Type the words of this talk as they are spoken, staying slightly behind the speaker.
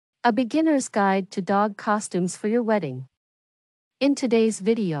A beginner's guide to dog costumes for your wedding. In today's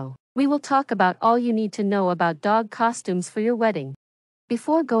video, we will talk about all you need to know about dog costumes for your wedding.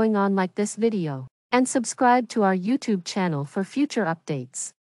 Before going on, like this video, and subscribe to our YouTube channel for future updates.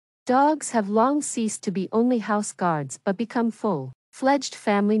 Dogs have long ceased to be only house guards but become full-fledged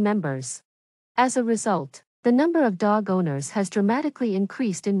family members. As a result, the number of dog owners has dramatically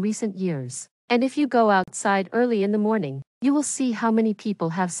increased in recent years, and if you go outside early in the morning, you will see how many people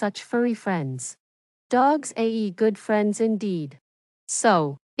have such furry friends. Dogs are good friends indeed.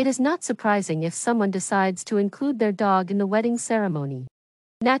 So, it is not surprising if someone decides to include their dog in the wedding ceremony.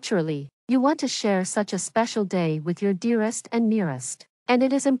 Naturally, you want to share such a special day with your dearest and nearest, and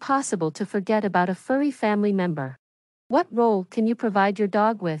it is impossible to forget about a furry family member. What role can you provide your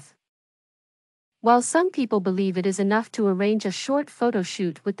dog with? While some people believe it is enough to arrange a short photo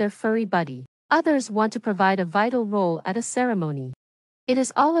shoot with their furry buddy, others want to provide a vital role at a ceremony. It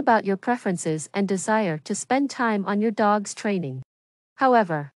is all about your preferences and desire to spend time on your dog's training.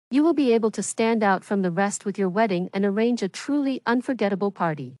 However, you will be able to stand out from the rest with your wedding and arrange a truly unforgettable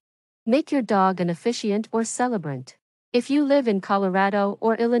party. Make your dog an officiant or celebrant. If you live in Colorado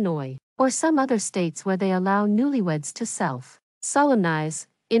or Illinois, or some other states where they allow newlyweds to self-solemnize,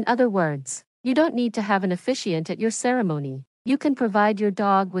 in other words, you don't need to have an officiant at your ceremony, you can provide your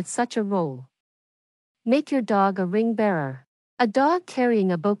dog with such a role. Make your dog a ring bearer. A dog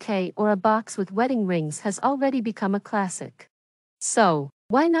carrying a bouquet or a box with wedding rings has already become a classic. So,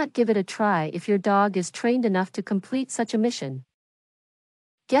 why not give it a try if your dog is trained enough to complete such a mission?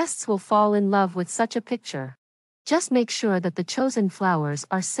 Guests will fall in love with such a picture. Just make sure that the chosen flowers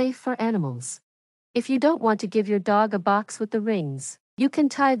are safe for animals. If you don't want to give your dog a box with the rings, you can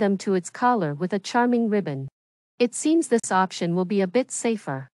tie them to its collar with a charming ribbon. It seems this option will be a bit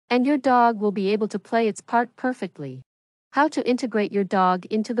safer, and your dog will be able to play its part perfectly. How to integrate your dog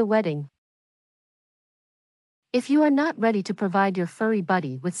into the wedding. If you are not ready to provide your furry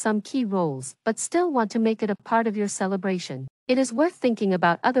buddy with some key roles but still want to make it a part of your celebration, it is worth thinking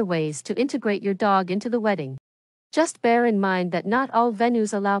about other ways to integrate your dog into the wedding. Just bear in mind that not all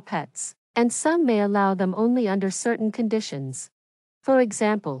venues allow pets, and some may allow them only under certain conditions. For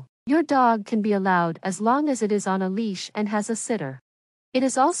example, your dog can be allowed as long as it is on a leash and has a sitter. It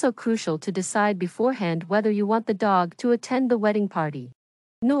is also crucial to decide beforehand whether you want the dog to attend the wedding party.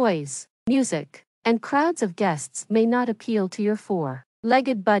 Noise, music, and crowds of guests may not appeal to your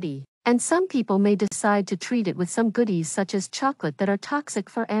four-legged buddy, and some people may decide to treat it with some goodies such as chocolate that are toxic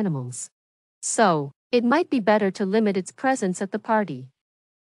for animals. So, it might be better to limit its presence at the party.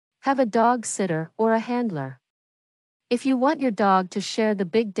 Have a dog sitter or a handler. If you want your dog to share the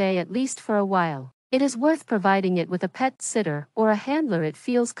big day at least for a while, it is worth providing it with a pet sitter or a handler it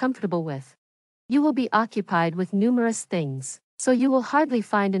feels comfortable with. You will be occupied with numerous things, so you will hardly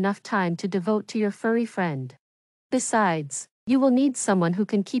find enough time to devote to your furry friend. Besides, you will need someone who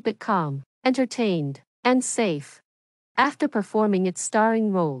can keep it calm, entertained, and safe. After performing its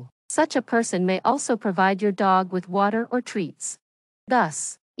starring role, such a person may also provide your dog with water or treats.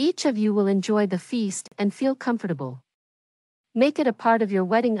 Thus, each of you will enjoy the feast and feel comfortable. Make it a part of your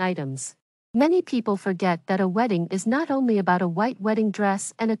wedding items. Many people forget that a wedding is not only about a white wedding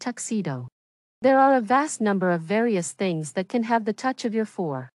dress and a tuxedo. There are a vast number of various things that can have the touch of your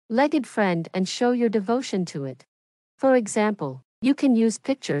four-legged friend and show your devotion to it. For example, you can use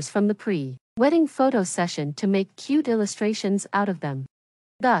pictures from the pre-wedding photo session to make cute illustrations out of them.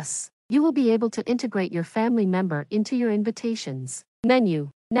 Thus, you will be able to integrate your family member into your invitations,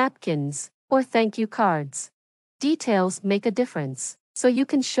 menu, napkins, or thank you cards. Details make a difference, so you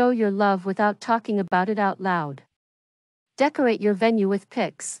can show your love without talking about it out loud. Decorate your venue with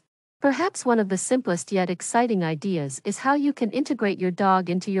pics. Perhaps one of the simplest yet exciting ideas is how you can integrate your dog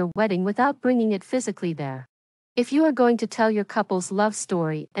into your wedding without bringing it physically there. If you are going to tell your couple's love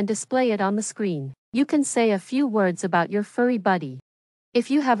story and display it on the screen, you can say a few words about your furry buddy.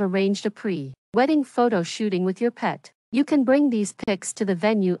 If you have arranged a pre-wedding photo shooting with your pet, you can bring these pics to the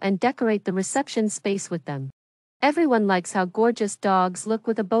venue and decorate the reception space with them. Everyone likes how gorgeous dogs look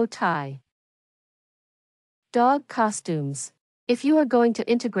with a bow tie. Dog costumes. If you are going to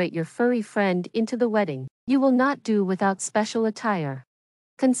integrate your furry friend into the wedding, you will not do without special attire.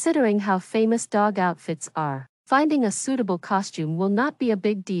 Considering how famous dog outfits are, finding a suitable costume will not be a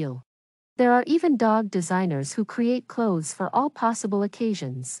big deal. There are even dog designers who create clothes for all possible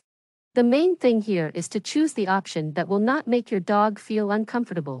occasions. The main thing here is to choose the option that will not make your dog feel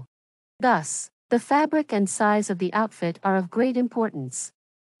uncomfortable. Thus, the fabric and size of the outfit are of great importance.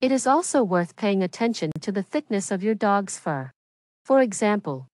 It is also worth paying attention to the thickness of your dog's fur. For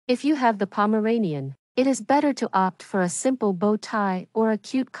example, if you have the Pomeranian, it is better to opt for a simple bow tie or a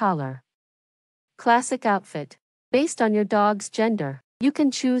cute collar. Classic outfit. Based on your dog's gender, you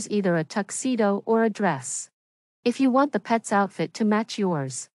can choose either a tuxedo or a dress. If you want the pet's outfit to match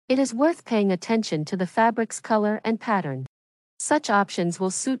yours, it is worth paying attention to the fabric's color and pattern. Such options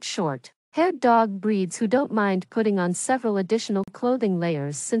will suit short-haired dog breeds who don't mind putting on several additional clothing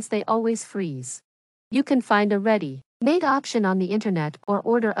layers since they always freeze. You can find a ready-made option on the internet or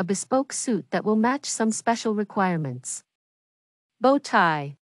order a bespoke suit that will match some special requirements. Bow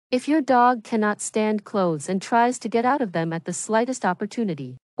tie. If your dog cannot stand clothes and tries to get out of them at the slightest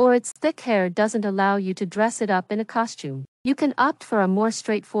opportunity, or its thick hair doesn't allow you to dress it up in a costume, you can opt for a more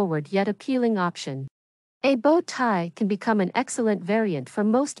straightforward yet appealing option. A bow tie can become an excellent variant for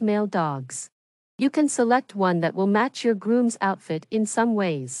most male dogs. You can select one that will match your groom's outfit in some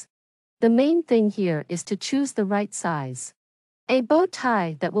ways. The main thing here is to choose the right size. A bow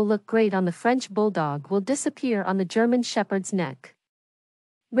tie that will look great on the French Bulldog will disappear on the German Shepherd's neck.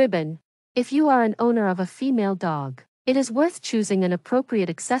 Ribbon. If you are an owner of a female dog, it is worth choosing an appropriate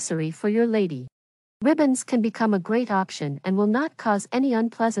accessory for your lady. Ribbons can become a great option and will not cause any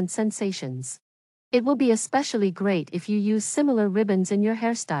unpleasant sensations. It will be especially great if you use similar ribbons in your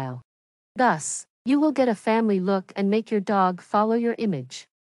hairstyle. Thus, you will get a family look and make your dog follow your image.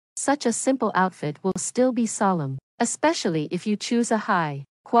 Such a simple outfit will still be solemn, especially if you choose a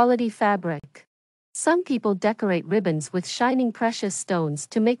high-quality fabric. Some people decorate ribbons with shining precious stones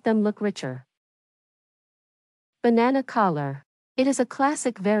to make them look richer. Banana collar. It is a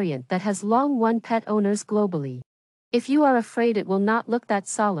classic variant that has long won pet owners globally. If you are afraid it will not look that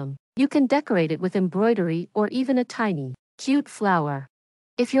solemn, you can decorate it with embroidery or even a tiny, cute flower.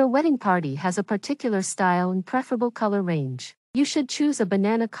 If your wedding party has a particular style and preferable color range, you should choose a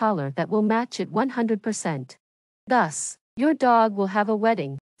banana collar that will match it 100%. Thus, your dog will have a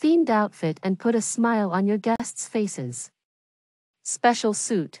wedding-themed outfit and put a smile on your guests' faces. Special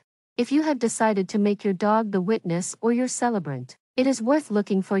suit. If you have decided to make your dog the witness or your celebrant, it is worth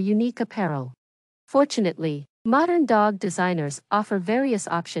looking for unique apparel. Fortunately, modern dog designers offer various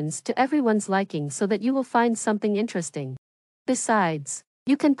options to everyone's liking so that you will find something interesting. Besides,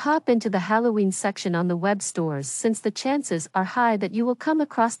 you can pop into the Halloween section on the web stores since the chances are high that you will come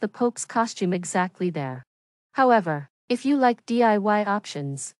across the Pope's costume exactly there. However, if you like DIY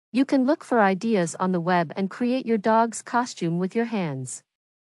options, you can look for ideas on the web and create your dog's costume with your hands.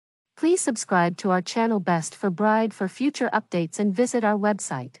 Please subscribe to our channel Best for Bride for future updates and visit our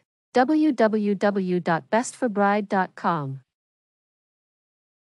website, www.bestforbride.com.